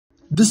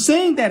The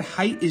saying that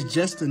height is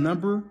just a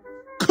number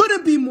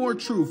couldn't be more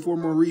true for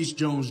Maurice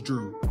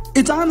Jones-Drew.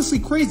 It's honestly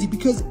crazy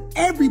because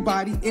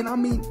everybody, and I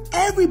mean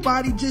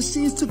everybody, just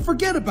seems to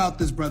forget about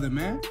this brother,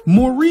 man.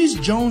 Maurice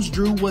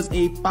Jones-Drew was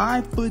a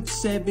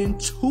 5'7",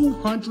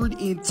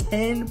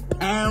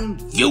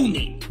 210-pound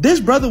unit. This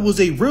brother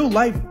was a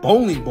real-life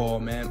bowling ball,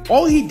 man.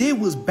 All he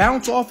did was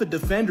bounce off of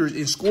defenders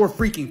and score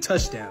freaking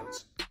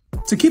touchdowns.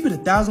 To keep it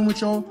 1,000 with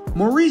y'all,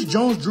 Maurice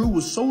Jones-Drew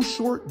was so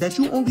short that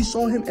you only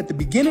saw him at the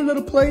beginning of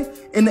the play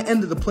and the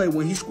end of the play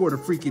when he scored a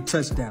freaking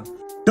touchdown.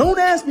 Don't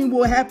ask me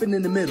what happened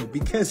in the middle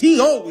because he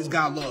always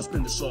got lost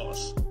in the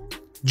sauce.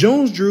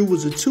 Jones-Drew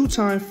was a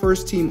 2-time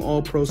first-team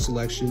All-Pro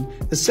selection,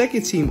 a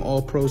second-team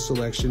All-Pro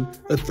selection,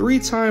 a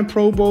 3-time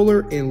Pro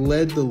Bowler, and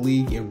led the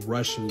league in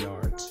rushing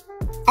yards.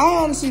 I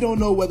honestly don't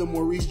know whether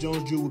Maurice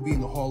Jones-Drew will be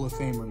in the Hall of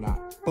Fame or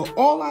not, but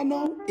all I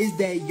know is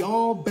that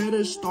y'all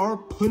better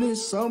start putting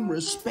some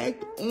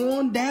respect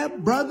on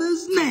that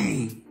brother's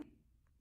name.